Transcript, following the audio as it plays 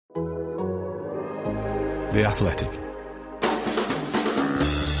The Athletic.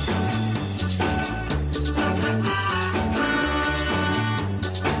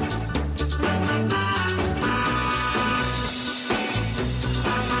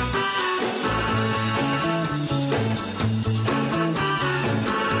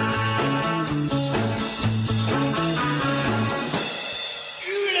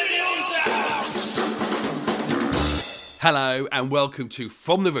 Hello and welcome to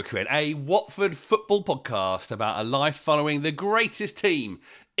From the Rookery, a Watford football podcast about a life following the greatest team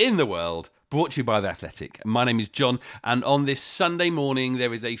in the world, brought to you by The Athletic. My name is John, and on this Sunday morning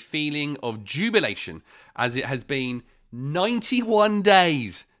there is a feeling of jubilation as it has been 91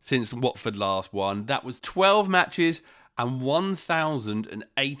 days since Watford last won. That was 12 matches and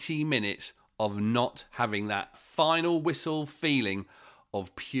 1,080 minutes of not having that final whistle feeling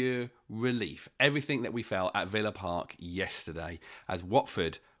of pure relief. Everything that we felt at Villa Park yesterday as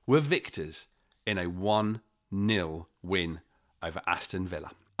Watford were victors in a 1-0 win over Aston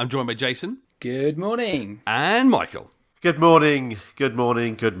Villa. I'm joined by Jason. Good morning. And Michael. Good morning, good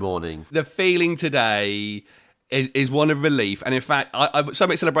morning, good morning. The feeling today is one of relief. And in fact, I so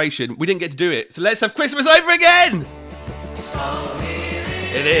much celebration, we didn't get to do it. So let's have Christmas over again!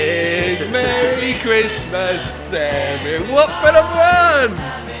 It is Merry Christmas, every Watford have won!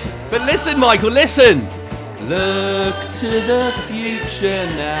 But listen, Michael, listen! Look to the future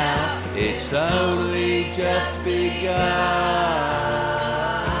now, it's only just begun.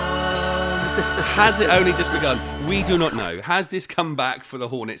 Has it only just begun? We do not know. Has this comeback for the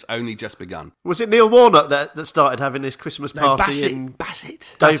Hornets only just begun? Was it Neil Warnock that started having this Christmas party?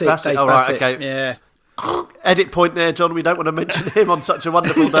 Bassett. Dave Bassett. Oh, right, Bassett. okay. Yeah. Edit point there, John. We don't want to mention him on such a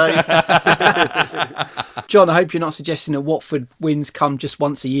wonderful day. John, I hope you're not suggesting that Watford wins come just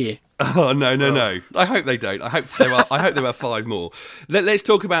once a year. Oh, no. I hope they don't. I hope there are 5 more. Let's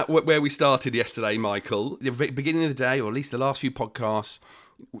talk about where we started yesterday, Michael. The beginning of the day, or at least the last few podcasts,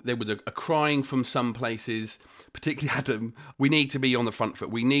 there was a crying from some places, particularly Adam. We need to be on the front foot.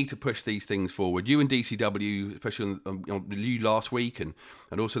 We need to push these things forward. You and DCW, especially on you last week and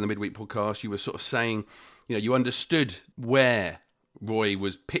also in the midweek podcast, you were sort of saying, you understood where Roy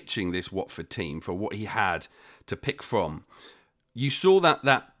was pitching this Watford team for what he had to pick from. You saw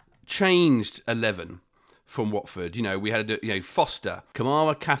that changed 11 from Watford. We had Foster,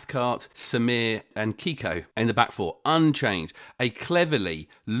 Kamara, Cathcart, Samir and Kiko in the back four, unchanged. A Cleverley,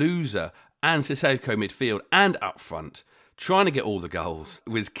 Loser and Sissoko midfield and up front, trying to get all the goals,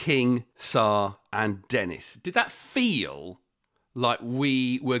 was King, Sarr and Dennis. Did that feel like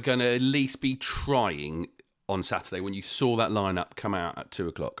we were going to at least be trying on Saturday when you saw that lineup come out at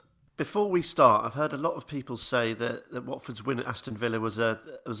 2:00? Before we start, I've heard a lot of people say that Watford's win at Aston Villa was a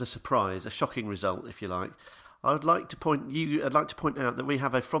surprise, a shocking result, if you like. I'd like to point out that we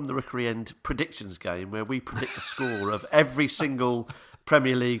have a From the Rookery End predictions game where we predict the score of every single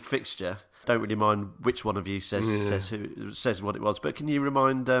Premier League fixture. Don't really mind which one of you says what it was, but can you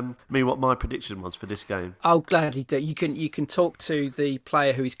remind me what my prediction was for this game? I'll gladly do. You can talk to the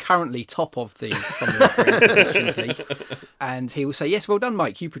player who is currently top of the From the Predictions League, and he will say, "Yes, well done,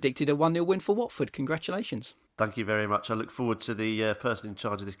 Mike. You predicted a 1-0 win for Watford. Congratulations." Thank you very much. I look forward to the person in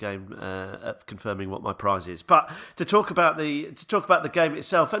charge of this game confirming what my prize is. But to talk about the game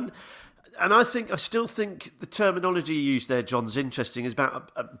itself, and I still think the terminology you used there, John, is interesting. Is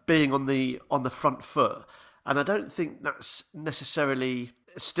about being on the front foot, and I don't think that's necessarily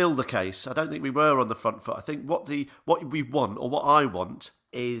still the case. I don't think we were on the front foot. I think what we want, or what I want,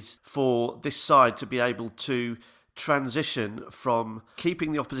 is for this side to be able to transition from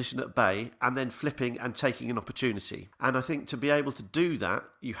keeping the opposition at bay and then flipping and taking an opportunity. And I think to be able to do that,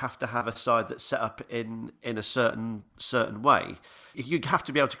 you have to have a side that's set up in a certain way. You have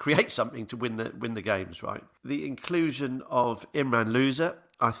to be able to create something to win the games, right? The inclusion of Imran Loser,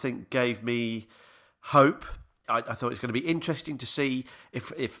 I think, gave me hope. I thought it was going to be interesting to see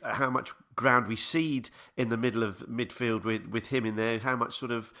if how much ground we cede in the middle of midfield with him in there, how much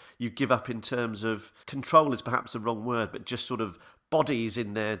sort of you give up in terms of control is perhaps the wrong word, but just sort of bodies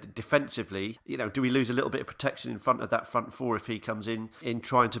in there defensively. Do we lose a little bit of protection in front of that front four if he comes in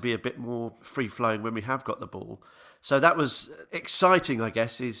trying to be a bit more free-flowing when we have got the ball? So that was exciting, I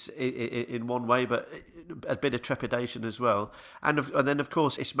guess, is in one way, but a bit of trepidation as well. And then, of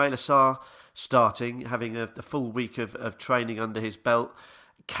course, Ismaila Sarr starting, having a full week of training under his belt.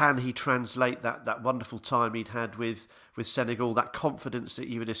 Can he translate that wonderful time he'd had with Senegal, that confidence that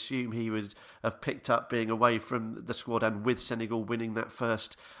you would assume he would have picked up being away from the squad and with Senegal winning that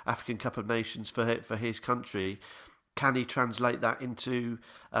first African Cup of Nations for his country? Can he translate that into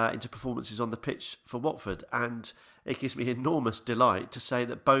performances on the pitch for Watford? And it gives me enormous delight to say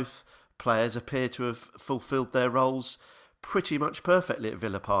that both players appear to have fulfilled their roles pretty much perfectly at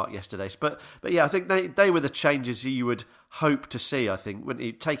Villa Park yesterday. But yeah, I think they were the changes you would hope to see, I think,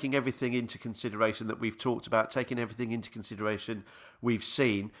 when taking everything into consideration that we've talked about, taking everything into consideration we've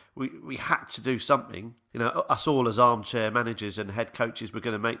seen, we had to do something. Us all as armchair managers and head coaches were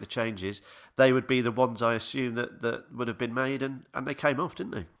going to make the changes. They would be the ones, I assume, that would have been made, and they came off,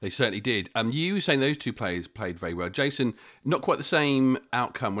 didn't they? They certainly did. You were saying those two players played very well. Jason, not quite the same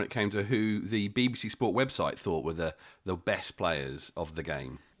outcome when it came to who the BBC Sport website thought were the best players of the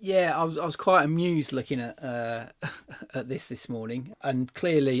game. Yeah, I was quite amused looking at this morning, and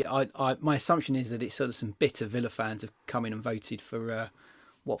clearly, my assumption is that it's sort of some bitter Villa fans have come in and voted for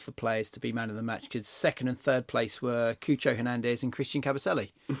Watford players to be man of the match, because second and third place were Cucho Hernandez and Christian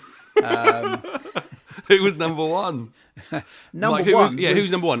Kabasele. Who was number one?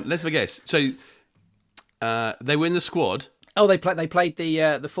 Who's number one? Let's have a guess. So they were in the squad. Oh, they played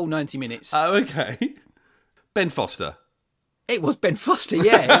the full 90 minutes. Oh, okay. Ben Foster. It was Ben Foster,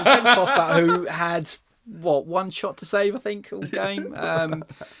 yeah. Ben Foster, who had, one shot to save, I think, all game.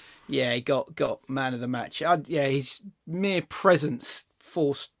 He got man of the match. His mere presence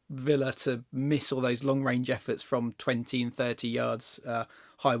forced Villa to miss all those long-range efforts from 20 and 30 yards,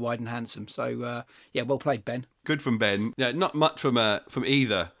 high, wide and handsome. So, well played, Ben. Good from Ben. Yeah, not much from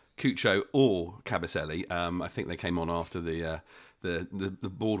either Cucho or Kabasele. I think they came on after the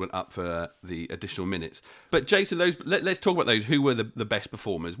board went up for the additional minutes. But Jason, let's talk about those. Who were the best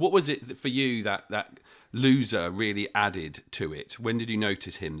performers? What was it for you that Loser really added to it? When did you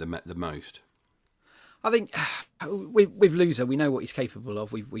notice him the most? I think with Loser, we know what he's capable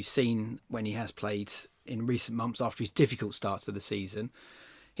of. We've seen when he has played in recent months after his difficult starts of the season,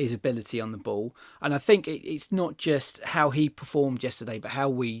 his ability on the ball. And I think it's not just how he performed yesterday, but how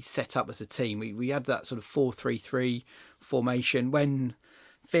we set up as a team. We had that sort of 4-3-3 formation. When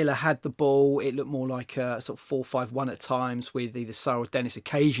Villa had the ball, it looked more like a sort of 4-5-1 at times, with either Sarr or Dennis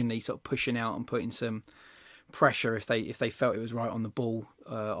occasionally sort of pushing out and putting some pressure if they felt it was right on the ball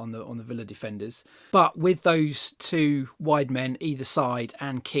on the Villa defenders. But with those two wide men either side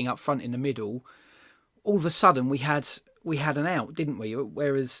and King up front in the middle, all of a sudden we had an out, didn't we?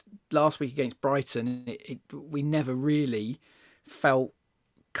 Whereas last week against Brighton, we never really felt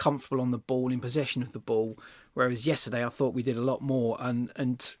comfortable on the ball, in possession of the ball. Whereas yesterday I thought we did a lot more,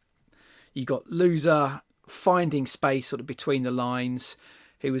 and you got Loser finding space sort of between the lines,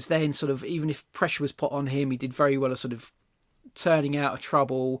 who was then sort of, even if pressure was put on him, he did very well at sort of turning out of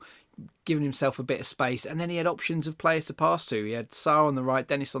trouble, giving himself a bit of space, and then he had options of players to pass to. He had Sarr on the right,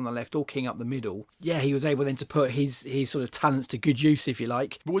 Dennis on the left, all King up the middle. Yeah, he was able then to put his sort of talents to good use, if you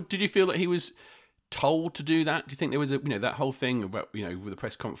like. But did you feel that he was told to do that? Do you think there was that whole thing about, with the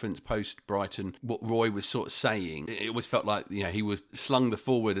press conference post Brighton, what Roy was sort of saying? It always felt like, he was slung the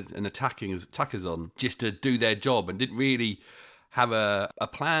forward and attackers on just to do their job and didn't really have a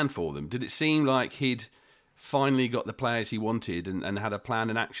plan for them. Did it seem like he'd finally got the players he wanted and had a plan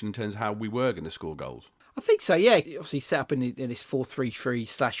in action in terms of how we were going to score goals? I think so, yeah. Obviously set up in this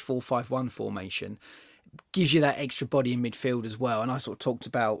 4-3-3/4-5-1 formation. Gives you that extra body in midfield as well. And I sort of talked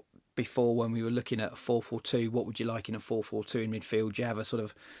about before, when we were looking at a 4-4-2, what would you like in a 4-4-2 in midfield? You have a sort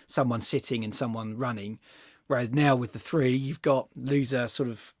of someone sitting and someone running. Whereas now with the three, you've got Loser sort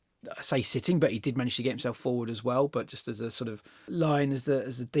of, I say sitting, but he did manage to get himself forward as well. But just as a sort of line, as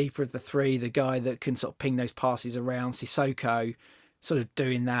the deeper of the three, the guy that can sort of ping those passes around. Sissoko sort of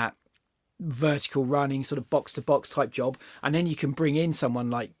doing that vertical running, sort of box to box type job. And then you can bring in someone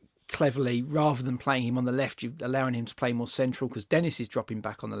like Cleverly, rather than playing him on the left, you're allowing him to play more central because Dennis is dropping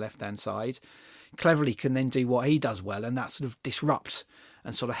back on the left hand side. Cleverly can then do what he does well, and that sort of disrupt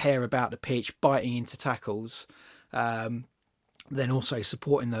and sort of hare about the pitch, biting into tackles. Then also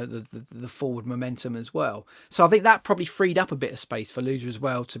supporting the forward momentum as well. So I think that probably freed up a bit of space for Loser as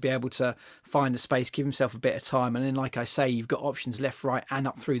well, to be able to find a space, give himself a bit of time. And then, like I say, you've got options left, right and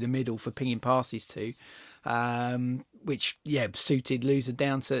up through the middle for pinging passes to, which, suited Loser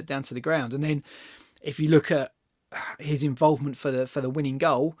down to the ground. And then if you look at his involvement for the winning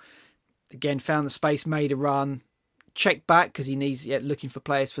goal, again, found the space, made a run, checked back because he needs looking for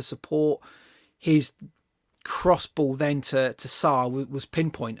players for support. His cross ball then to Sarr was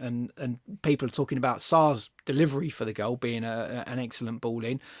pinpoint, and people are talking about Sarr's delivery for the goal being an excellent ball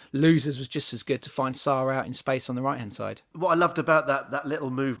in. Loser's was just as good to find Sarr out in space on the right hand side. What I loved about that little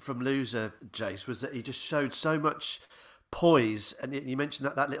move from Loser, Jace, was that he just showed so much poise, and you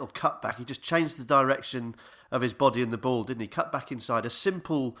mentioned that little cut back. He just changed the direction of his body and the ball, didn't he? Cut back inside, a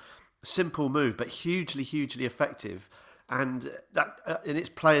simple move, but hugely effective. And it's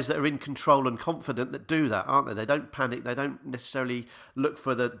players that are in control and confident that do that, aren't they? They don't panic. They don't necessarily look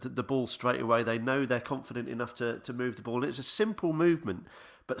for the ball straight away. They know they're confident enough to move the ball. And it's a simple movement,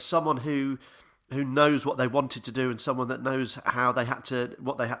 but someone who knows what they wanted to do and someone that knows what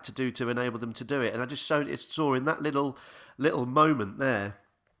they had to do to enable them to do it. And I just saw in that little moment there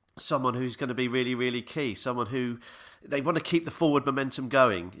someone who's going to be really, really key. Someone who they want to keep the forward momentum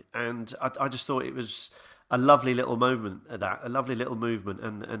going. And I just thought it was a lovely little movement,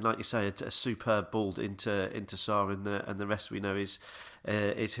 and like you say, a superb ball into Sarr, and the rest we know is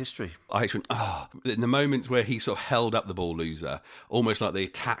history. I actually, in the moments where he sort of held up the ball loser, almost like the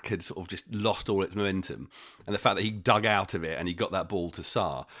attack had sort of just lost all its momentum, and the fact that he dug out of it and he got that ball to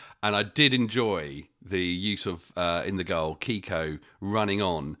Sarr, and I did enjoy the use of in the goal Kiko running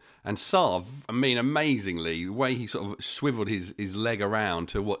on, and Sarr, I mean, amazingly, the way he sort of swiveled his leg around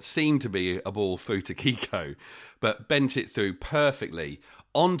to what seemed to be a ball through to Kiko, but bent it through perfectly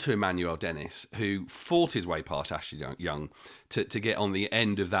onto Emmanuel Dennis, who fought his way past Ashley Young to get on the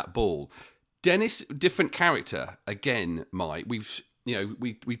end of that ball. Dennis, different character again, Mike.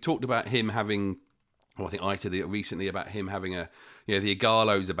 We talked about him having. Well, I think I said recently about him having the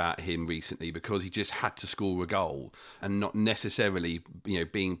Igalos about him recently, because he just had to score a goal and not necessarily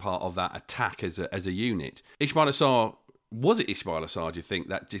being part of that attack as a unit. Ismaila Sarr. Was it Ismaila Sarr, do you think,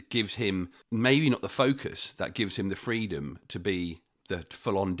 that just gives him maybe not the focus, that gives him the freedom to be the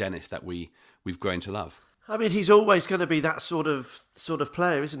full-on Dennis that we've grown to love? I mean, he's always going to be that sort of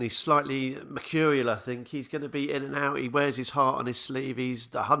player, isn't he? Slightly mercurial, I think. He's going to be in and out. He wears his heart on his sleeve.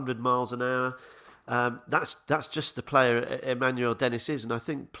 He's 100 miles an hour. That's just the player Emmanuel Dennis is, and I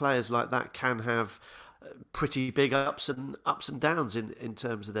think players like that can have pretty big ups and downs in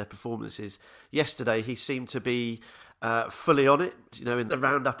terms of their performances. Yesterday, he seemed to be fully on it. In the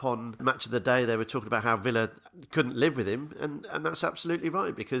roundup on Match of the Day, they were talking about how Villa couldn't live with him, and that's absolutely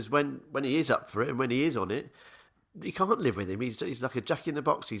right, because when he is up for it and when he is on it, you can't live with him. He's like a jack in the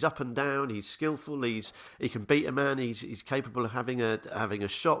box. He's up and down. He's skillful. He can beat a man. He's capable of having a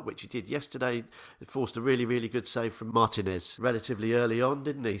shot, which he did yesterday. It forced a really, really good save from Martinez relatively early on,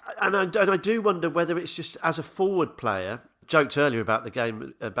 didn't he? And I do wonder whether it's just as a forward player. Joked earlier about the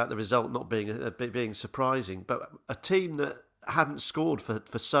game, about the result not being surprising, but a team that hadn't scored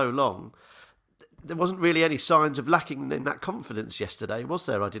for so long, there wasn't really any signs of lacking in that confidence yesterday, was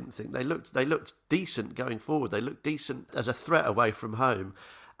there? I didn't think they looked decent going forward. They looked decent as a threat away from home.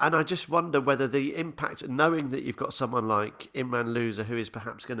 And I just wonder whether the impact, knowing that you've got someone like Imran Louza, who is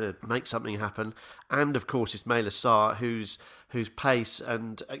perhaps going to make something happen, and of course Ismaila Sarr, whose pace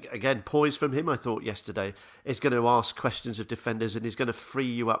and, again, poise from him, I thought yesterday, is going to ask questions of defenders and is going to free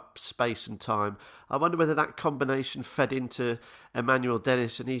you up space and time. I wonder whether that combination fed into Emmanuel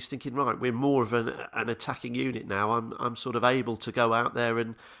Dennis, and he's thinking, right, we're more of an attacking unit now. I'm sort of able to go out there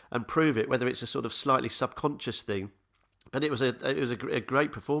and prove it, whether it's a sort of slightly subconscious thing. But it was a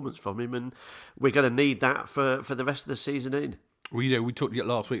great performance from him, and we're going to need that for the rest of the season in. Well, we talked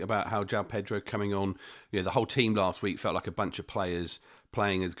last week about how João Pedro coming on. The whole team last week felt like a bunch of players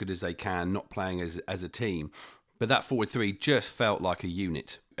playing as good as they can, not playing as a team. But that forward three just felt like a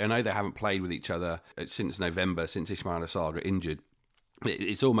unit. I know they haven't played with each other since November, since Ismaila Sarr got injured.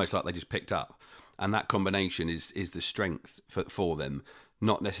 It's almost like they just picked up, and that combination is the strength for them.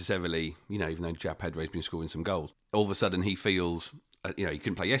 Not necessarily, even though João Pedro's been scoring some goals. All of a sudden he feels, he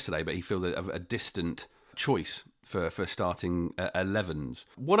couldn't play yesterday, but he feels a distant choice for starting 11s.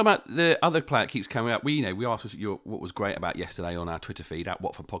 What about the other player that keeps coming up? We asked what was great about yesterday on our Twitter feed, at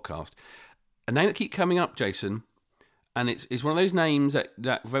Watford Podcast. A name that keeps coming up, Jason, and it's one of those names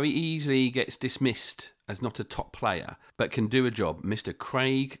that very easily gets dismissed as not a top player, but can do a job. Mr.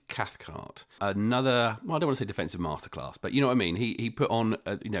 Craig Cathcart, another, I don't want to say defensive masterclass, but you know what I mean. He put on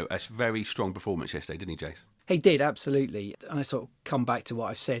a very strong performance yesterday, didn't he, Jace? He did, absolutely. And I sort of come back to what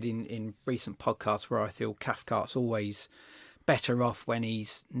I've said in recent podcasts, where I feel Cathcart's always better off when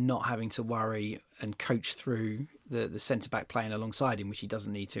he's not having to worry and coach through the centre-back playing alongside him, which he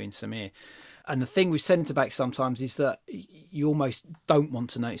doesn't need to in Samir. And the thing with centre-backs sometimes is that you almost don't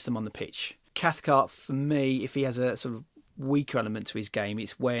want to notice them on the pitch. Cathcart, for me, if he has a sort of weaker element to his game,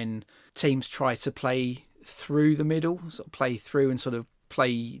 it's when teams try to play through the middle, sort of play through and sort of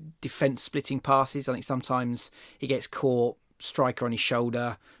play defence-splitting passes. I think sometimes he gets caught, striker on his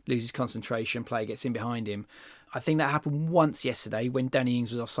shoulder, loses concentration, player gets in behind him. I think that happened once yesterday when Danny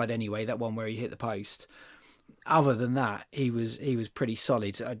Ings was offside anyway, that one where he hit the post. Other than that, he was pretty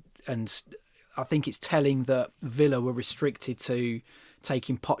solid. And I think it's telling that Villa were restricted to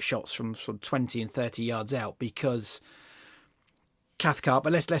taking pot shots from sort of 20 and 30 yards out, because Cathcart,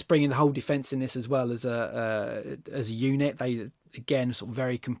 but let's bring in the whole defence in this as well as a unit. They again sort of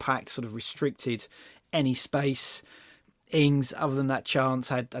very compact, sort of restricted any space. Ings, other than that chance,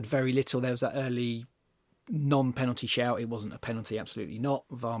 had very little. There was that early non-penalty shout. It wasn't a penalty, absolutely not.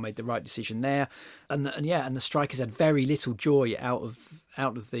 VAR made the right decision there, and the strikers had very little joy out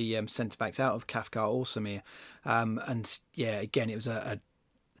of the centre backs, out of Cathcart or Samir, and yeah, again it was a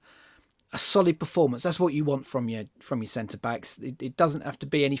solid performance. That's what you want from your centre backs. It doesn't have to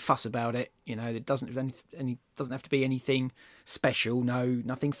be any fuss about it. You know, it doesn't have to be anything special. No,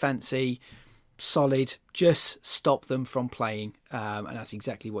 nothing fancy. Solid, just stop them from playing, and that's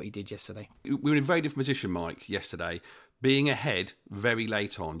exactly what he did yesterday. We were in a very different position, Mike, yesterday, being ahead very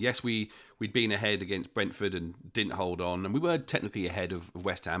late on. Yes, we'd been ahead against Brentford and didn't hold on, and we were technically ahead of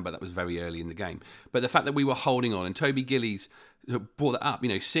West Ham, but that was very early in the game. But the fact that we were holding on, and Toby Gillies brought that up, you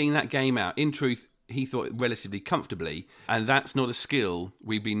know, seeing that game out, in truth, he thought relatively comfortably, and that's not a skill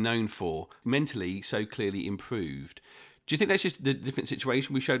we've been known for. Mentally, so clearly improved. Do you think that's just the different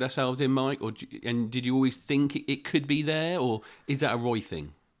situation we showed ourselves in, Mike? And did you always think it could be there, or is that a Roy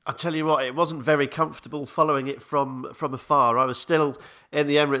thing? I'll tell you what, it wasn't very comfortable following it from afar. I was still in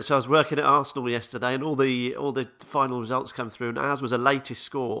the Emirates. I was working at Arsenal yesterday, and all the final results come through, and ours was a latest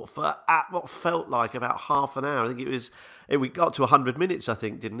score for at what felt like about half an hour. I think we got to 100 minutes, I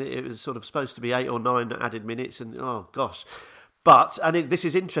think, didn't it? It was sort of supposed to be 8 or 9 added minutes, and oh gosh. But, this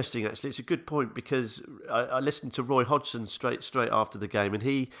is interesting actually, it's a good point, because I listened to Roy Hodgson straight after the game, and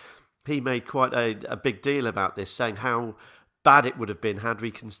he made quite a big deal about this, saying how bad it would have been had we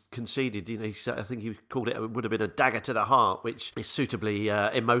conceded. You know, I think he called it would have been a dagger to the heart, which is suitably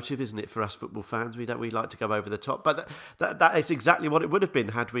emotive, isn't it, for us football fans? We like to go over the top, but that is exactly what it would have been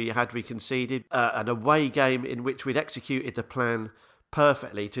had we conceded. An away game in which we'd executed the plan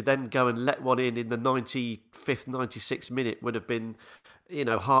perfectly, to then go and let one in the 95th, 96th minute would have been, you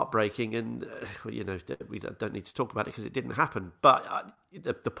know, heartbreaking. And you know, we don't need to talk about it because it didn't happen. But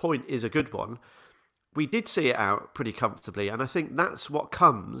the point is a good one. We did see it out pretty comfortably, and I think that's what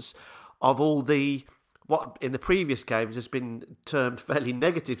comes of all what in the previous games has been termed fairly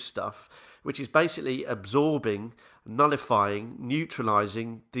negative stuff, which is basically absorbing, nullifying,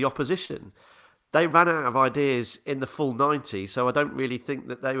 neutralising the opposition. They ran out of ideas in the full 90, so I don't really think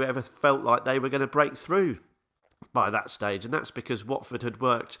that they ever felt like they were going to break through by that stage. And that's because Watford had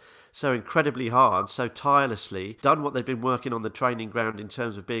worked so incredibly hard, so tirelessly, done what they'd been working on the training ground in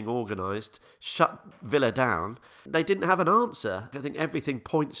terms of being organised, shut Villa down. They didn't have an answer. I think everything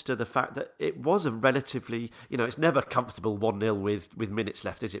points to the fact that it was a relatively, you know, it's never comfortable 1-0 with minutes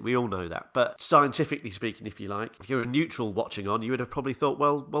left, is it? We all know that. But scientifically speaking, if you like, if you're a neutral watching on, you would have probably thought,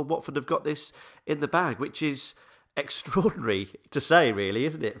 well, Watford have got this in the bag, which is extraordinary to say, really,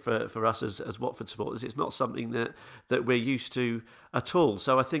 isn't it, for us as Watford supporters? It's not something that we're used to at all.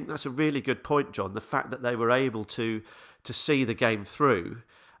 So I think that's a really good point, John, the fact that they were able to see the game through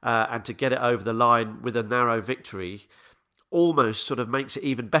and to get it over the line with a narrow victory almost sort of makes it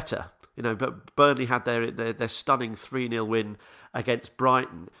even better. You know, but Burnley had their stunning 3-0 win against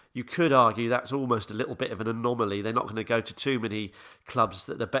Brighton. You could argue that's almost a little bit of an anomaly. They're not going to go to too many clubs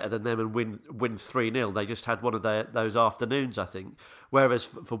that are better than them and win 3-0. They just had one of those afternoons, I think. Whereas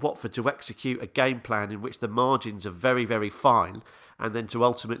for Watford to execute a game plan in which the margins are very, very fine, and then to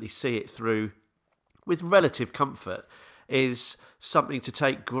ultimately see it through with relative comfort, is something to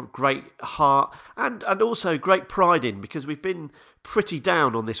take great heart and also great pride in, because we've been pretty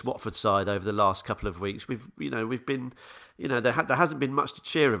down on this Watford side over the last couple of weeks. We've been, there hasn't been much to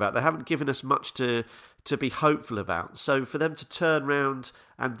cheer about. They haven't given us much to be hopeful about. So for them to turn round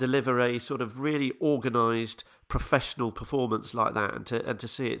and deliver a sort of really organised, professional performance like that, and to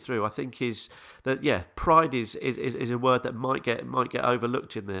see it through, I think is that, yeah, pride is a word that might get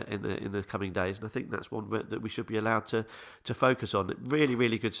overlooked in the coming days, and I think that's one that we should be allowed to focus on. Really,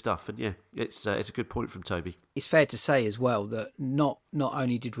 really good stuff, and yeah, it's a good point from Toby. It's fair to say as well that not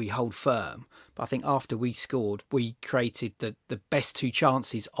only did we hold firm, but I think after we scored, we created the best two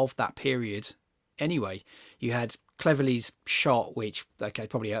chances of that period. Anyway, you had Cleverley's shot, which, okay,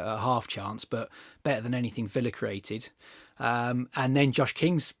 probably a half chance, but better than anything Villa created. And then Josh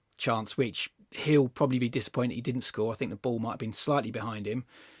King's chance, which he'll probably be disappointed he didn't score. I think the ball might have been slightly behind him,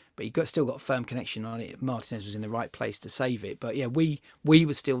 but he still got a firm connection on it. Martinez was in the right place to save it. But yeah, we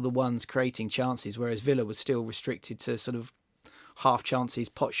were still the ones creating chances, whereas Villa was still restricted to sort of half chances,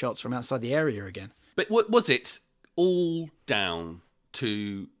 pot shots from outside the area again. But was it all down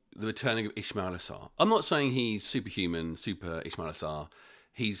to the returning of Ismaila Sarr? I'm not saying he's superhuman, super Ismaila Sarr.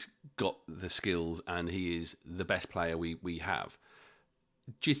 He's got the skills and he is the best player we have.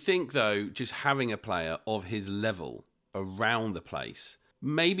 Do you think, though, just having a player of his level around the place.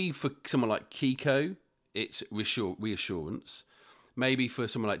 Maybe for someone like Kiko, it's reassurance. Maybe for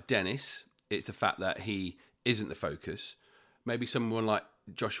someone like Dennis, it's the fact that he isn't the focus. Maybe someone like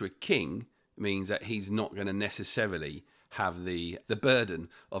Joshua King means that he's not going to necessarily have the burden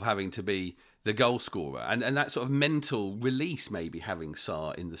of having to be the goal scorer. And that sort of mental release, maybe having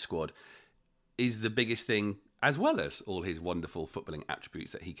Sarr in the squad, is the biggest thing, as well as all his wonderful footballing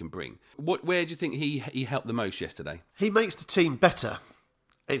attributes that he can bring. Where do you think he helped the most yesterday? He makes the team better,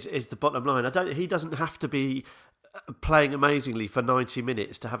 is the bottom line. He doesn't have to be playing amazingly for 90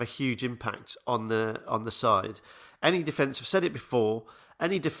 minutes to have a huge impact on the side. Any defence, I've said it before,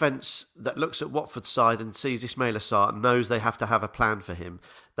 any defence that looks at Watford's side and sees Ismaila Sarr knows they have to have a plan for him.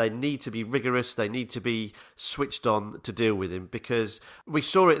 They need to be rigorous, they need to be switched on to deal with him, because we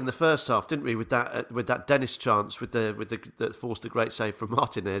saw it in the first half, didn't we, with that Dennis chance that forced a great save from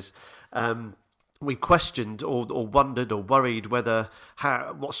Martinez. We questioned or wondered or worried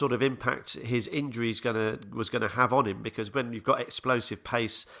what sort of impact his injury was going to have on him, because when you've got explosive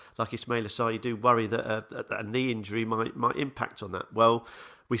pace like Ismaila Sarr, you do worry that a knee injury might impact on that. Well,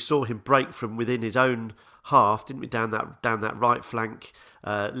 we saw him break from within his own half, didn't we, down that right flank,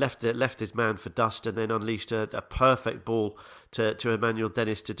 left his man for dust, and then unleashed a perfect ball to Emmanuel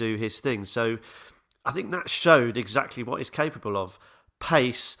Dennis to do his thing. So I think that showed exactly what he's capable of: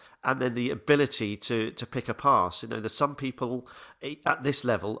 pace, and then the ability to pick a pass. You know, that some people at this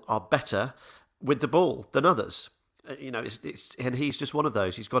level are better with the ball than others. You know, and he's just one of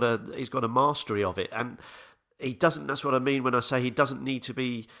those. He's got a mastery of it, and he doesn't. That's what I mean when I say he doesn't need to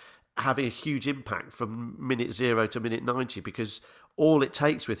be having a huge impact from minute 0 to minute 90, because all it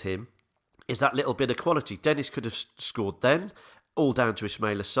takes with him is that little bit of quality. Dennis could have scored then, all down to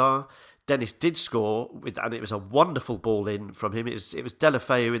Ismaila Sarr. Dennis did score, and it was a wonderful ball in from him. It was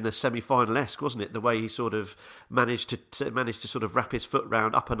Deulofeu in the semi-final-esque, wasn't it? The way he sort of managed to sort of wrap his foot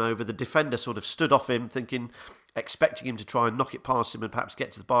round up and over. The defender sort of stood off him, expecting him to try and knock it past him and perhaps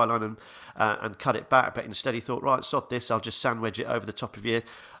get to the byline and cut it back. But instead he thought, right, sod this, I'll just sandwich it over the top of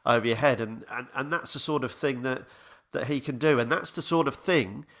your head. And that's the sort of thing that he can do. And that's the sort of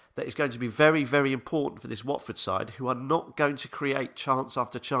thing that is going to be very, very important for this Watford side, who are not going to create chance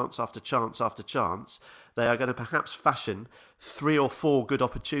after chance after chance after chance. They are going to perhaps fashion 3 or 4 good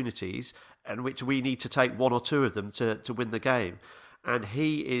opportunities, in which we need to take 1 or 2 of them to win the game. And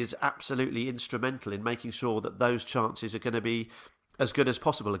he is absolutely instrumental in making sure that those chances are going to be as good as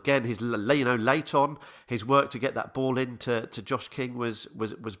possible. Again, his late on, his work to get that ball in to Josh King was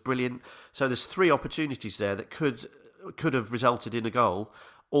brilliant. So there's 3 opportunities there that could have resulted in a goal,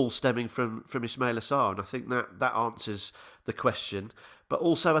 all stemming from Ismaila Sarr. And I think that answers the question. But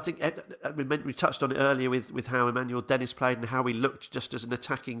also, I think we touched on it earlier with how Emmanuel Dennis played and how he looked just as an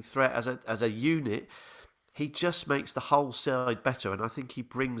attacking threat, as a unit. He just makes the whole side better, and I think he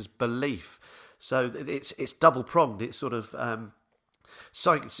brings belief. So it's double pronged. It's sort of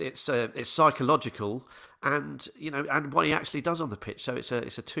it's psychological, and and what he actually does on the pitch. So it's a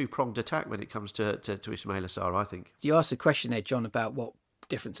 2-pronged attack when it comes to Ismaila Sarr, I think. You asked a question there, John, about what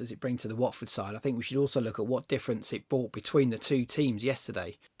difference does it bring to the Watford side. I think we should also look at what difference it brought between the two teams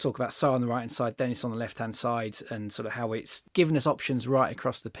yesterday. Talk about Sarr on the right hand side, Dennis on the left hand side, and sort of how it's given us options right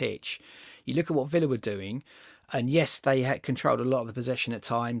across the pitch. You look at what Villa were doing, and yes, they had controlled a lot of the possession at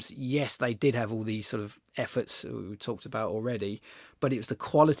times. Yes, they did have all these sort of efforts we talked about already, but it was the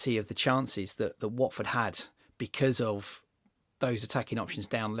quality of the chances that Watford had because of those attacking options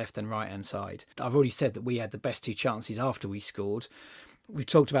down left and right hand side. I've already said that we had the best 2 chances after we scored. We've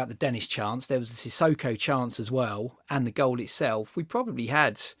talked about the Dennis chance. There was the Sissoko chance as well, and the goal itself. We probably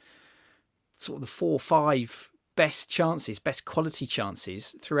had sort of the 4 or 5 best chances, best quality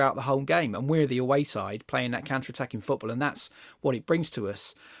chances throughout the whole game. And we're the away side playing that counter-attacking football, and that's what it brings to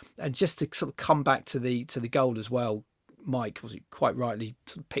us. And just to sort of come back to the goal as well, Mike was quite rightly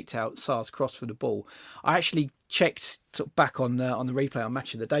sort of picked out Sarr's cross for the ball. I actually checked sort of back on the replay on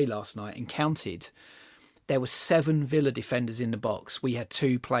Match of the Day last night and counted. There were 7 Villa defenders in the box. We had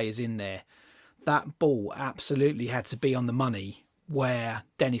 2 players in there. That ball absolutely had to be on the money where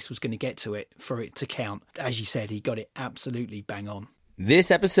Dennis was going to get to it for it to count. As you said, he got it absolutely bang on.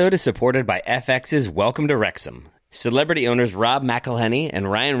 This episode is supported by FX's Welcome to Wrexham. Celebrity owners Rob McElhenney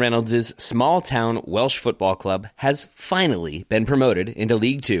and Ryan Reynolds' small-town Welsh football club has finally been promoted into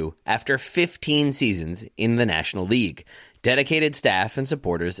League Two after 15 seasons in the National League. Dedicated staff and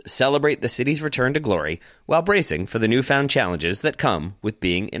supporters celebrate the city's return to glory while bracing for the newfound challenges that come with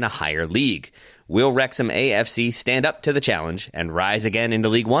being in a higher league. Will Wrexham AFC stand up to the challenge and rise again into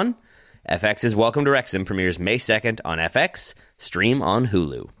League One? FX's Welcome to Wrexham premieres May 2nd on FX, stream on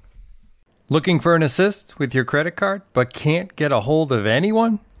Hulu. Looking for an assist with your credit card, but can't get a hold of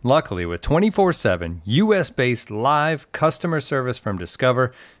anyone? Luckily, with 24/7 US-based live customer service from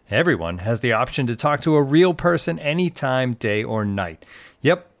Discover, everyone has the option to talk to a real person anytime, day or night.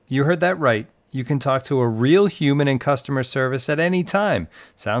 Yep, you heard that right. You can talk to a real human in customer service at any time.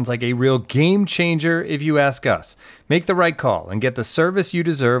 Sounds like a real game changer if you ask us. Make the right call and get the service you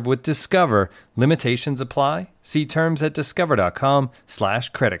deserve with Discover. Limitations apply. See terms at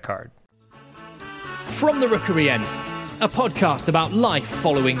discover.com/creditcard. From the Rookery End, a podcast about life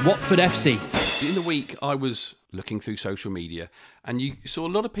following Watford FC. In the week, I was looking through social media, and you saw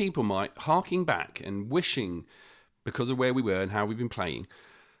a lot of people harking back and wishing, because of where we were and how we've been playing,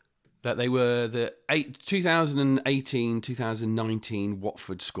 that they were the 2018-2019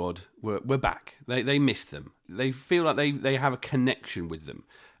 Watford squad were back. They missed them. They feel like they have a connection with them.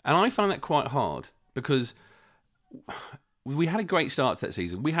 And I find that quite hard, because we had a great start to that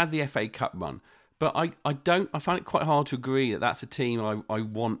season. We had the FA Cup run. But I find it quite hard to agree that that's a team I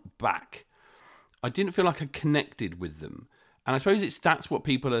want back. I didn't feel like I connected with them. And I suppose that's what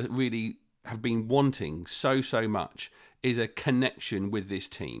people are really have been wanting so much, is a connection with this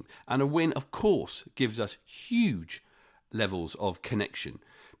team. And a win, of course, gives us huge levels of connection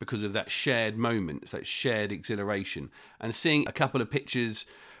because of that shared moment, that shared exhilaration. And seeing a couple of pictures,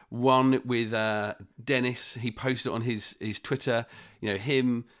 one with Dennis, he posted on his Twitter,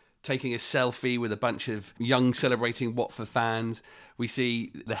 him taking a selfie with a bunch of young celebrating Watford fans. We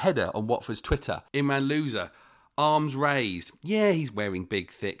see the header on Watford's Twitter. Imran Louza, arms raised. Yeah, he's wearing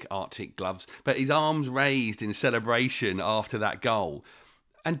big, thick Arctic gloves, but his arms raised in celebration after that goal.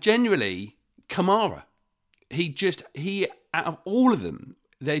 And generally, Kamara, he out of all of them,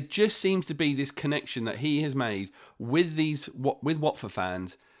 there just seems to be this connection that he has made with Watford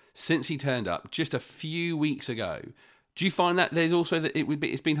fans since he turned up just a few weeks ago. Do you find that there's also that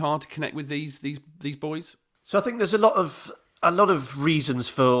it's been hard to connect with these boys? So I think there's a lot of reasons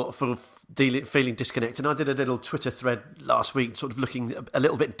for feeling disconnected. And I did a little Twitter thread last week, sort of looking a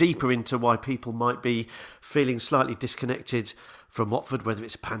little bit deeper into why people might be feeling slightly disconnected from Watford, whether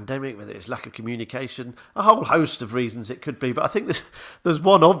it's a pandemic, whether it's lack of communication, a whole host of reasons it could be. But I think there's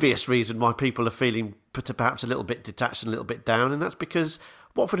one obvious reason why people are feeling perhaps a little bit detached and a little bit down, and that's because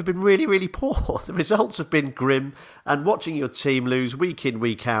Watford have been really, really poor. The results have been grim, and watching your team lose week in,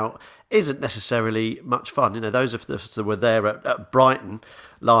 week out isn't necessarily much fun. Those of us that were there at Brighton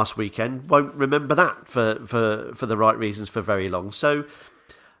last weekend won't remember that for the right reasons for very long. So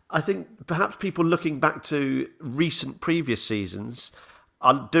I think perhaps people looking back to recent previous seasons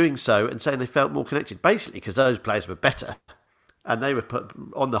are doing so and saying they felt more connected, basically because those players were better. And they were put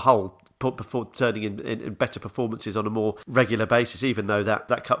before turning in better performances on a more regular basis, even though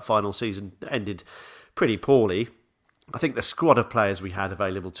that cup final season ended pretty poorly. I think the squad of players we had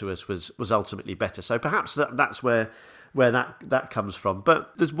available to us was ultimately better. So perhaps that's where that comes from.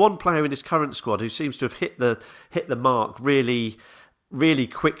 But there's one player in this current squad who seems to have hit the mark really, really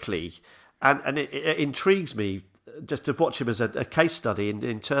quickly, and it intrigues me just to watch him as a case study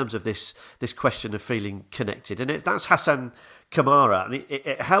in terms of this question of feeling connected. And that's Hassan Kamara. And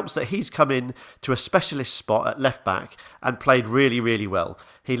it helps that he's come in to a specialist spot at left back and played really, really well.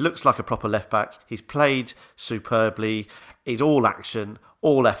 He looks like a proper left back. He's played superbly. He's all action,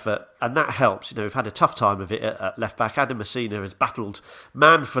 all effort, and that helps. We've had a tough time of it at left back. Adam Messina has battled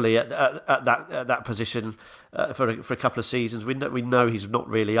manfully at that position for a couple of seasons. We know he's not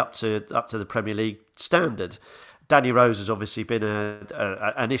really up to the Premier League standard. Danny Rose has obviously been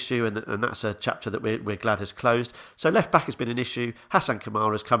an issue, and that's a chapter that we're glad has closed. So left back has been an issue. Hassan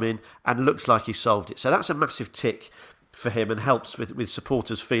Kamara has come in and looks like he solved it. So that's a massive tick for him and helps with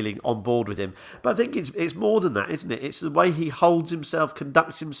supporters feeling on board with him. But I think it's more than that, isn't it? It's the way he holds himself,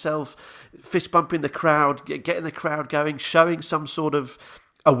 conducts himself, fist bumping the crowd, getting the crowd going, showing some sort of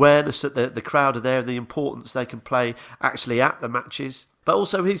awareness that the crowd are there and the importance they can play actually at the matches. But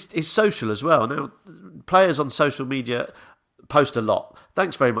also he's social as well. Now, players on social media post a lot.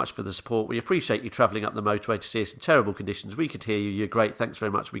 Thanks very much for the support. We appreciate you travelling up the motorway to see us in terrible conditions. We could hear you. You're great. Thanks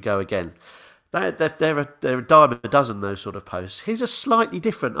very much. We go again. They're a dime a dozen, those sort of posts. His are slightly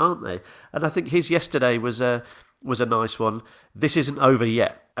different, aren't they? And I think his yesterday was a nice one. This isn't over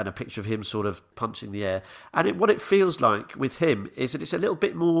yet, and a picture of him sort of punching the air. And what it feels like with him is that it's a little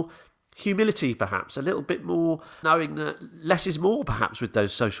bit more humility, perhaps, a little bit more knowing that less is more, perhaps, with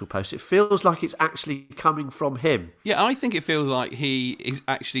those social posts. It feels like it's actually coming from him. Yeah, I think it feels like he is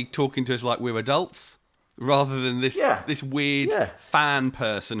actually talking to us like we're adults, rather than this weird fan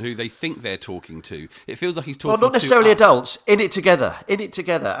person who they think they're talking to. It feels like he's talking to not necessarily us. Adults, in it together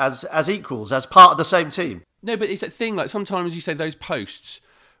as equals, as part of the same team. No, but it's that thing, like sometimes you say those posts,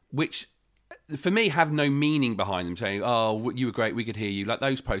 which for me, have no meaning behind them, saying, "Oh, you were great, we could hear you." Like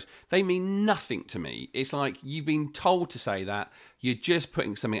those posts, they mean nothing to me. It's like you've been told to say that. You're just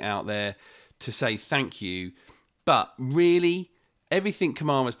putting something out there to say thank you. But really, everything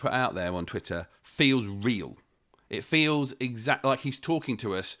Kamara's put out there on Twitter feels real. It feels exactly like he's talking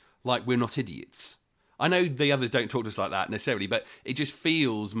to us like we're not idiots. I know the others don't talk to us like that necessarily, but it just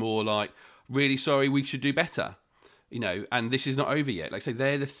feels more like, really sorry, we should do better. And this is not over yet. Like I say,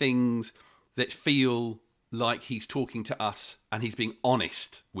 they're the things that feel like he's talking to us and he's being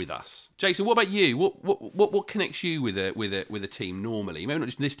honest with us. Jason, what about you? What connects you with a team normally? Maybe not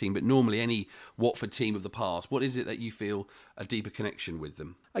just this team, but normally any Watford team of the past. What is it that you feel a deeper connection with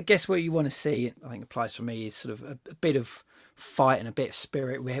them? I guess what you want to see, I think applies for me, is sort of a bit of fight and a bit of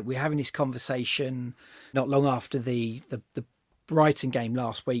spirit. We're having this conversation not long after the Brighton game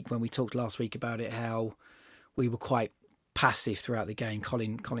last week, when we talked last week about it, how we were quite passive throughout the game.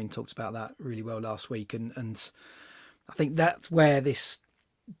 Colin talked about that really well last week, and I think that's where this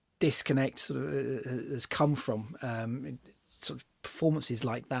disconnect sort of has come from. Sort of performances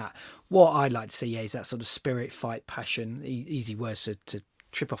like that. What I'd like to see is that sort of spirit, fight, passion. Easy words to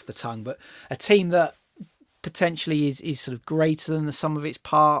trip off the tongue, but a team that potentially is sort of greater than the sum of its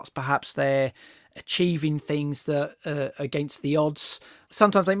parts. Perhaps they're achieving things that are against the odds.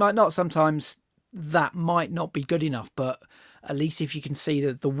 Sometimes they might not. Sometimes that might not be good enough, but at least if you can see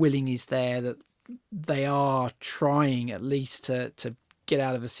that the willing is there, that they are trying at least to get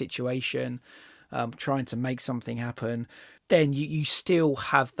out of a situation, trying to make something happen, then you still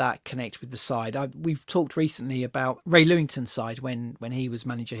have that connect with the side. We've talked recently about Ray Lewington's side when he was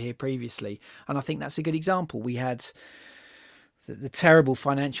manager here previously, and I think that's a good example. We had the terrible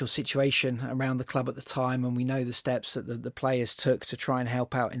financial situation around the club at the time, and we know the steps that the players took to try and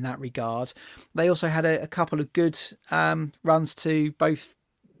help out in that regard. They also had a couple of good runs to both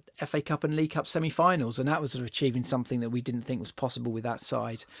FA Cup and League Cup semi-finals, and that was sort of achieving something that we didn't think was possible with that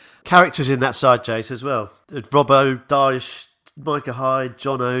side. Characters in that side, Jace, as well. Robbo, Dyche, Micah Hyde,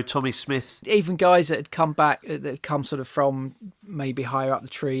 Jono, Tommy Smith. Even guys that had come back, that had come sort of from maybe higher up the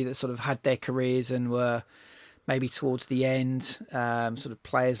tree, that sort of had their careers and were maybe towards the end, sort of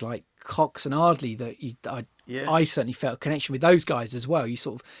players like Cox and Ardley, that I certainly felt a connection with those guys as well. You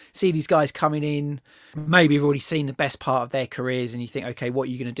sort of see these guys coming in, maybe you've already seen the best part of their careers, and you think, okay, what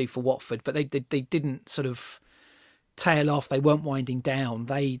are you going to do for Watford? But they didn't sort of tail off. They weren't winding down.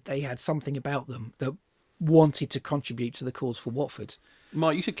 They had something about them that wanted to contribute to the cause for Watford.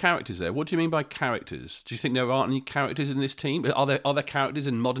 Mike, you said characters there. What do you mean by characters? Do you think there aren't any characters in this team? Are there characters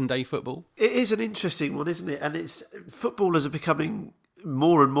in modern day football? It is an interesting one, isn't it? And footballers are becoming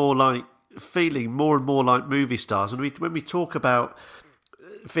more and more like movie stars. And when we talk about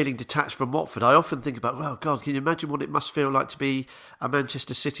feeling detached from Watford, I often think about, well, God, can you imagine what it must feel like to be a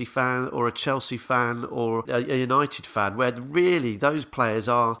Manchester City fan or a Chelsea fan or a United fan, where really those players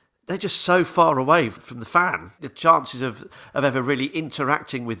they're just so far away from the fan. The chances of ever really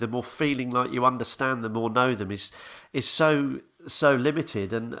interacting with them or feeling like you understand them or know them is so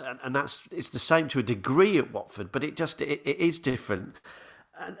limited, and it's the same to a degree at Watford, but it is different.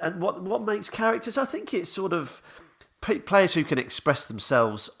 And what makes characters? I think it's sort of players who can express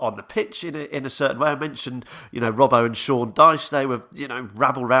themselves on the pitch in a certain way. I mentioned, Robbo and Sean Dyche. They were,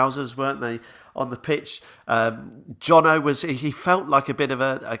 rabble rousers, weren't they, on the pitch? Jono he felt like a bit of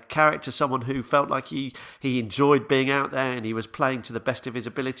a character, someone who felt like he enjoyed being out there and he was playing to the best of his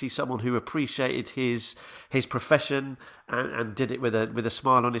ability, someone who appreciated his profession and did it with a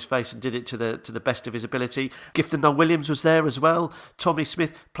smile on his face and did it to the best of his ability. Gifton Noel Williams was there as well. Tommy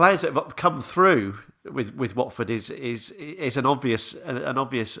Smith, players that have come through with Watford is an obvious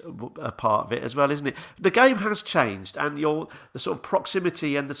part of it as well, isn't it? The game has changed, and the sort of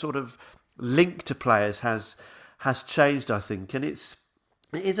proximity and the sort of link to players has changed, I think, and it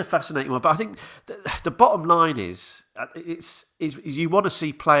is a fascinating one. But I think the bottom line is you want to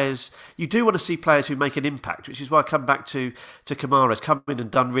see players. You do want to see players who make an impact, which is why I come back to Kamara's come in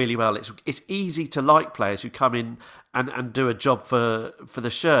and done really well. It's easy to like players who come in and do a job for the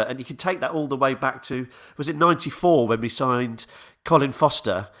shirt, and you can take that all the way back to, was it 94 when we signed Colin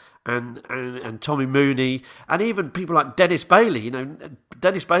Foster and Tommy Mooney, and even people like Dennis Bailey.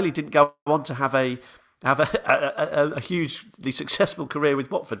 Dennis Bailey didn't go on to have a hugely successful career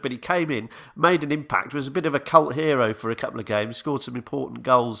with Watford, but he came in, made an impact, was a bit of a cult hero for a couple of games, scored some important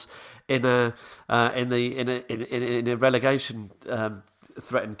goals in a relegation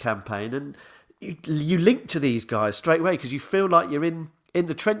threatened campaign, and you link to these guys straight away because you feel like you're in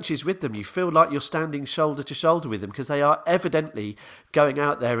the trenches with them. You feel like you're standing shoulder to shoulder with them because they are evidently going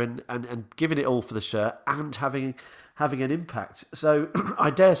out there and giving it all for the shirt and having having an impact. So I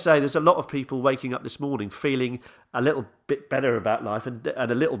dare say there's a lot of people waking up this morning feeling a little bit better about life and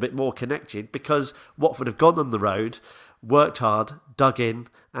a little bit more connected because Watford have gone on the road, worked hard, dug in,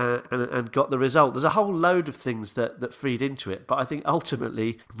 and got the result. There's a whole load of things that feed into it, but I think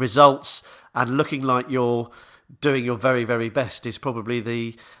ultimately results and looking like you're doing your very, very best is probably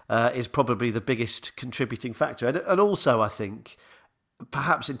the biggest contributing factor. And also, I think,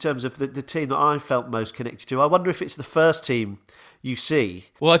 perhaps in terms of the team that I felt most connected to, I wonder if it's the first team you see.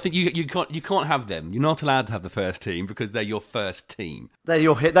 Well, I think you can't have them. You're not allowed to have the first team because they're your first team. They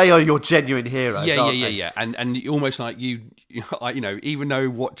are your genuine heroes. Yeah. And almost like you know, even though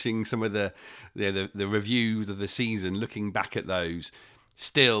watching some of the reviews of the season, looking back at those,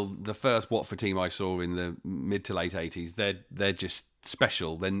 still the first Watford team I saw in the mid to late 80s, they're just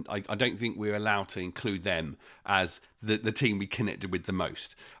special. Then I don't think we're allowed to include them as the team we connected with the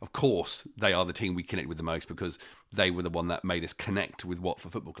most. Of course, they are the team we connected with the most because they were the one that made us connect with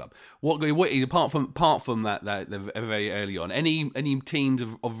Watford Football Club. What apart from that very early on, any teams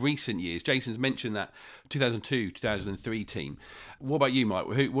of recent years? Jason's mentioned that 2002, 2003 team. What about you, Mike?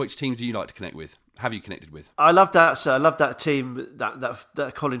 Which teams do you like to connect with? Have you connected with? I love that. So I love that team,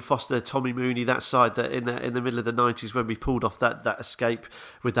 that Colin Foster, Tommy Mooney, that side that in the middle of the 90s when we pulled off that escape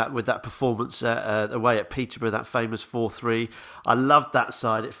with that performance away at Peterborough, that famous 4-3. I loved that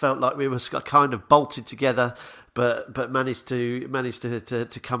side. It felt like we were kind of bolted together, but managed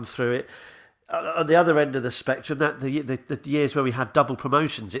to come through it. On the other end of the spectrum, that the years where we had double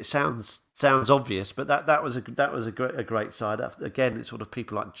promotions, it sounds obvious, but that was a great side. Again, it's sort of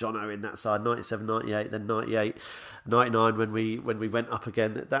people like Jono in that side, 97, 98, then 98, 99 when we went up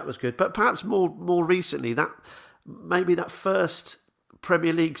again. That was good. But perhaps more recently, that first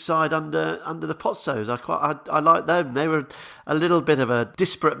Premier League side under the Pozzos, I like them. They were a little bit of a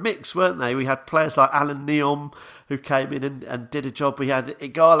disparate mix, weren't they? We had players like Alan Neom who came in and did a job. We had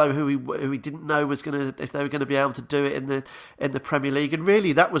Igalo who we didn't know if they were going to be able to do it in the Premier League, and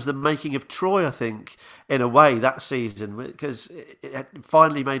really that was the making of Troy, I think, in a way that season, because it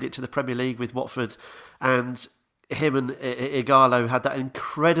finally made it to the Premier League with Watford, and him and Igalo had that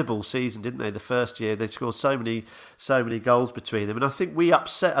incredible season, didn't they? The first year they scored so many goals between them, and I think we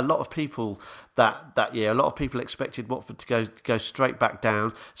upset a lot of people that year. A lot of people expected Watford to go straight back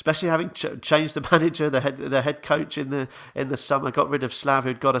down, especially having changed the manager, the head coach in the summer, got rid of Slav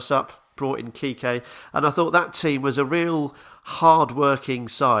who'd got us up, brought in Kike, and I thought that team was a real hard-working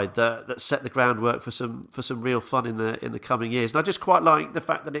side that set the groundwork for some real fun in the coming years. And I just quite like the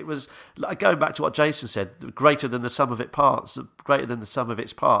fact that it was, going back to what Jason said, greater than the sum of its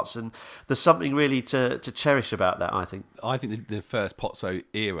parts, and there's something really to cherish about that, I think. I think the first Pozzo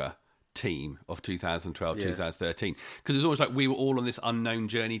era team of 2012, 2013, because it was almost like we were all on this unknown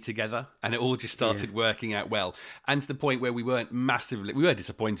journey together, and it all just started working out well, and to the point where we were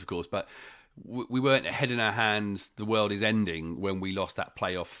disappointed, of course, but we weren't head in our hands, the world is ending, when we lost that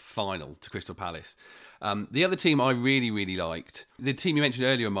playoff final to Crystal Palace. The other team I really, really liked, the team you mentioned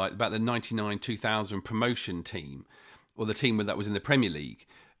earlier, Mike, about the 99-2000 promotion team, or the team that was in the Premier League,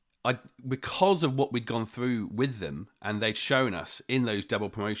 because of what we'd gone through with them, and they'd shown us in those double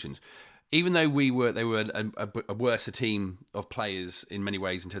promotions, even though they were a worse team of players in many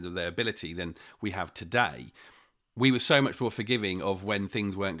ways in terms of their ability than we have today, we were so much more forgiving of when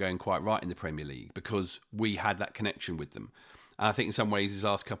things weren't going quite right in the Premier League because we had that connection with them. And I think in some ways these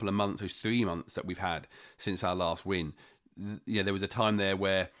last couple of months, those 3 months that we've had since our last win, there was a time there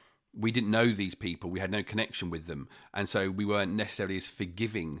where we didn't know these people, we had no connection with them, and so we weren't necessarily as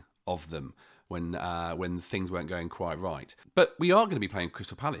forgiving of them when things weren't going quite right. But we are going to be playing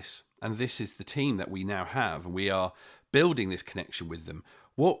Crystal Palace, and this is the team that we now have, and we are building this connection with them.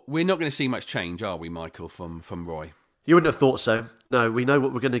 We're not going to see much change, are we, Michael, from Roy? You wouldn't have thought so. No, we know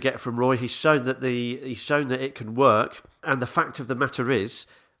what we're going to get from Roy. He's shown that it can work, and the fact of the matter is,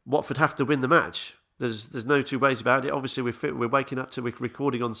 Watford have to win the match. There's no two ways about it. Obviously, we're waking up to, we're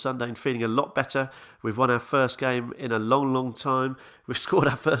recording on Sunday and feeling a lot better. We've won our first game in a long, long time. We've scored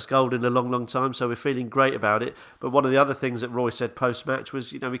our first goal in a long, long time, so we're feeling great about it. But one of the other things that Roy said post-match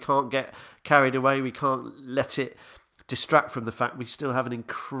was, we can't get carried away. We can't let it distract from the fact we still have an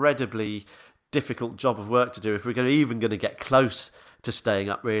incredibly difficult job of work to do if we're going to get close to staying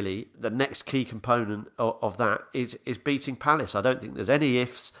up, really. The next key component of that is beating Palace. I don't think there's any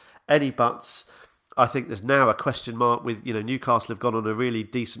ifs, any buts. I think there's now a question mark with, Newcastle have gone on a really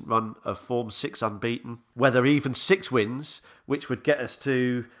decent run of form, 6 unbeaten. Whether even 6 wins, which would get us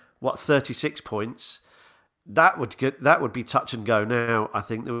to, 36 points, that would be touch and go now. I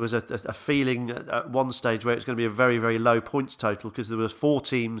think there was a feeling at one stage where it's going to be a very, very low points total because there was 4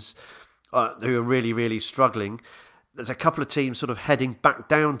 teams who are really, really struggling. there's a couple of teams sort of heading back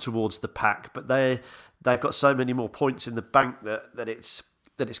down towards the pack, but they've got so many more points in the bank that it's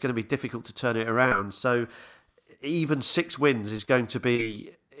going to be difficult to turn it around. So even 6 wins is going to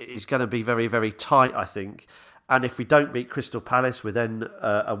be very, very tight, I think. And if we don't beat Crystal Palace, we're then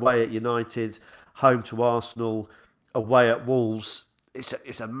away at United, home to Arsenal, away at Wolves.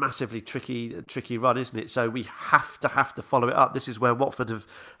 It's a massively tricky run, isn't it? So we have to follow it up. This is where Watford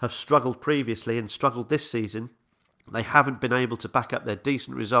have struggled previously and struggled this season. They haven't been able to back up their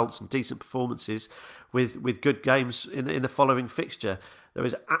decent results and decent performances with good games in the following fixture. There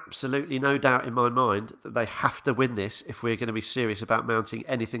is absolutely no doubt in my mind that they have to win this if we're going to be serious about mounting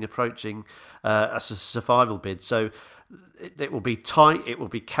anything approaching a survival bid. So it will be tight, it will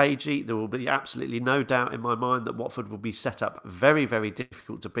be cagey. There will be absolutely no doubt in my mind that Watford will be set up very, very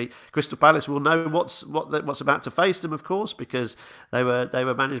difficult to beat. Crystal Palace will know what's about to face them, of course, because they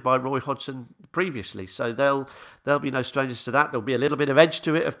were managed by Roy Hodgson previously. So they'll be no strangers to that. There'll be a little bit of edge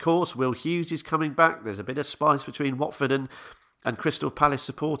to it, of course. Will Hughes is coming back. There's a bit of spice between Watford and Crystal Palace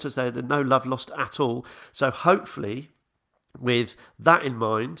supporters. There's no love lost at all. So hopefully, with that in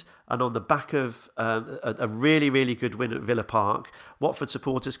mind, and on the back of a really, really good win at Villa Park, Watford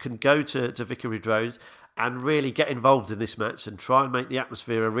supporters can go to Vicarage Road and really get involved in this match and try and make the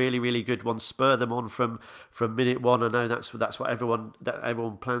atmosphere a really, really good one. Spur them on from minute one. I know that's what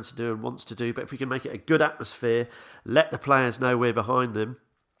everyone plans to do and wants to do. But if we can make it a good atmosphere, let the players know we're behind them,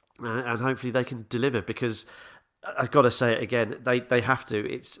 and hopefully they can deliver. Because I've got to say it again, they have to.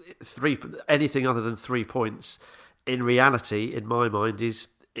 It's anything other than 3 points. In reality, in my mind, is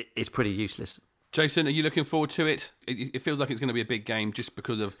pretty useless. Jason, are you looking forward to it? It feels like it's going to be a big game just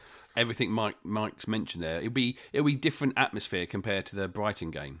because of everything Mike's mentioned there. It'll be different atmosphere compared to the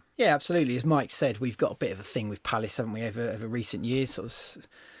Brighton game. Yeah, absolutely. As Mike said, we've got a bit of a thing with Palace, haven't we, over recent years, sort of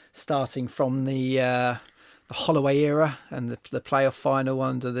starting from the Holloway era and the playoff final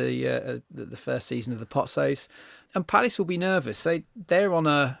under the first season of the Pozzos. And Palace will be nervous. They're on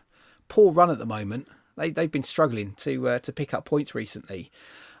a poor run at the moment. They've been struggling to pick up points recently,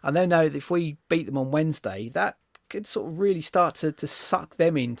 and they know that if we beat them on Wednesday, that could sort of really start to suck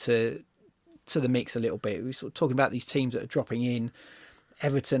them into the mix a little bit. We're sort of talking about these teams that are dropping in.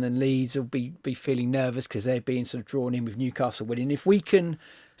 Everton and Leeds will be feeling nervous because they're being sort of drawn in with Newcastle winning. If we can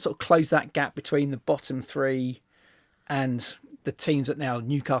sort of close that gap between the bottom 3 and the teams that now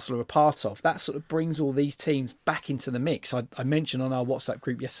Newcastle are a part of, that sort of brings all these teams back into the mix. I mentioned on our WhatsApp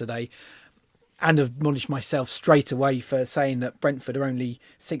group yesterday, and admonished myself straight away for saying that Brentford are only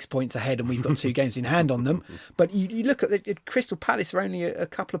 6 points ahead and we've got 2 games in hand on them. But you look at the Crystal Palace are only a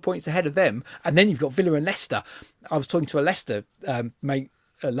couple of points ahead of them. And then you've got Villa and Leicester. I was talking to a Leicester mate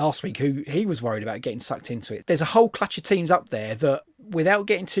last week who he was worried about getting sucked into it. There's a whole clutch of teams up there that, without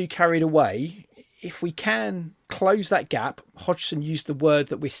getting too carried away, if we can close that gap, Hodgson used the word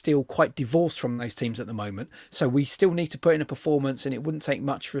that we're still quite divorced from those teams at the moment. So we still need to put in a performance, and it wouldn't take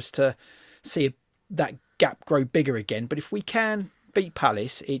much for us to see that gap grow bigger again. But if we can beat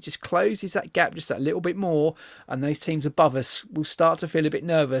Palace, it just closes that gap just that little bit more, and those teams above us will start to feel a bit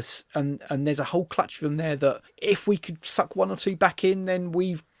nervous, and there's a whole clutch of them there that if we could suck 1 or 2 back in, then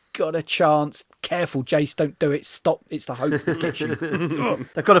we've got a chance. Careful, Jace, don't do it. Stop. It's the hope that gets you.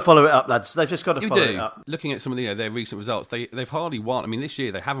 They've got to follow it up, lads. They've just got to follow it up. Looking at some of their recent results, they've hardly won. I mean, this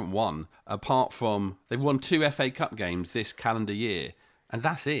year they haven't won, apart from they've won 2 FA Cup games this calendar year, and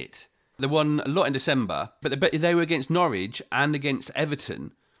that's it. They won a lot in December, but they were against Norwich and against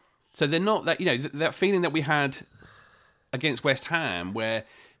Everton. So they're not that, that feeling that we had against West Ham, where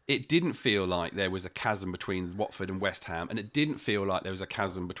it didn't feel like there was a chasm between Watford and West Ham, and it didn't feel like there was a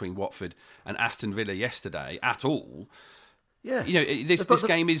chasm between Watford and Aston Villa yesterday at all. Yeah, this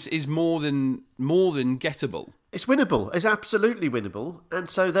game is more than gettable. It's winnable. It's absolutely winnable, and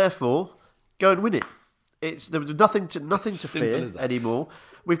so therefore go and win it. There's nothing to fear anymore.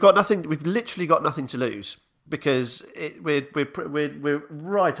 We've literally got nothing to lose because we're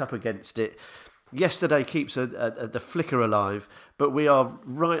right up against it. Yesterday keeps the flicker alive, but we are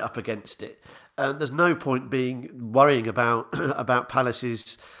right up against it. And there's no point worrying about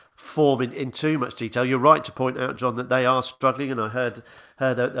Palace's form in too much detail. You're right to point out, John, that they are struggling, and I heard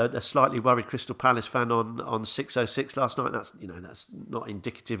a slightly worried Crystal Palace fan on 606 last night. That's not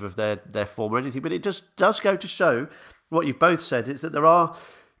indicative of their form or anything, but it just does go to show what you've both said, is that there are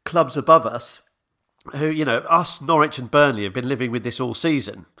clubs above us who, us, Norwich and Burnley, have been living with this all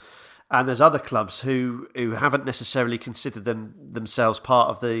season. And there's other clubs who haven't necessarily considered themselves part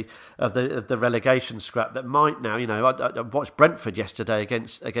of the relegation scrap that might now. I watched Brentford yesterday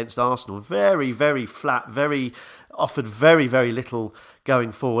against Arsenal. Very, very flat, very offered very, very little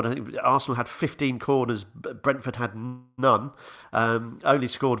going forward. I think Arsenal had 15 corners, Brentford had none, only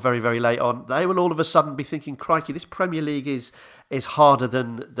scored very, very late on. They will all of a sudden be thinking, crikey, this Premier League is harder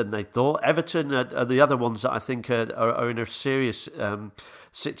than they thought. Everton are the other ones that I think are in a serious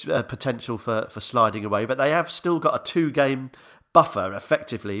potential for sliding away, but they have still got a 2-game buffer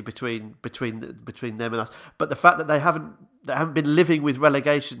effectively between them and us. But the fact that they haven't been living with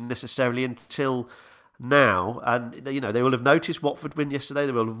relegation necessarily until now, and they will have noticed Watford win yesterday,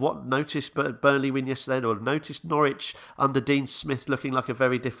 they will have noticed Burnley win yesterday, they will have noticed Norwich under Dean Smith looking like a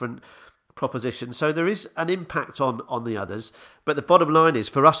very different proposition. So there is an impact on the others, but the bottom line is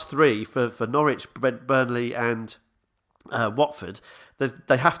for us three, for Norwich, Burnley and Watford,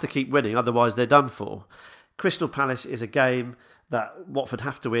 they have to keep winning, otherwise they're done for. Crystal Palace is a game that Watford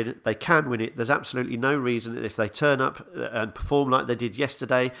have to win. They can win it. There's absolutely no reason that if they turn up and perform like they did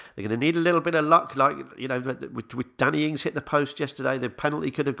yesterday, they're going to need a little bit of luck. Like, with Danny Ings hit the post yesterday, the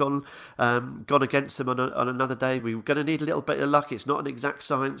penalty could have gone against them on another day. We were going to need a little bit of luck. It's not an exact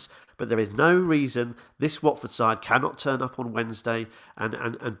science, but there is no reason this Watford side cannot turn up on Wednesday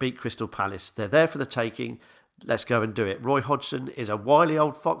and beat Crystal Palace. They're there for the taking. Let's go and do it. Roy Hodgson is a wily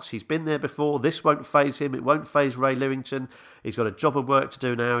old fox. He's been there before. This won't faze him. It won't faze Ray Lewington. He's got a job of work to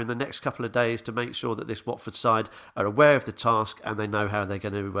do now in the next couple of days to make sure that this Watford side are aware of the task and they know how they're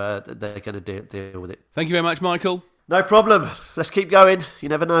going to deal with it. Thank you very much, Michael. No problem. Let's keep going. You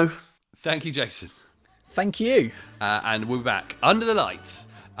never know. Thank you, Jason. Thank you. And we'll be back under the lights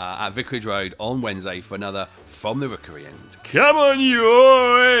at Vicarage Road on Wednesday for another From the Rookery End. Come on,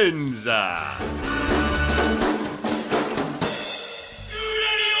 you Ends!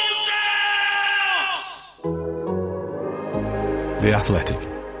 The Athletic.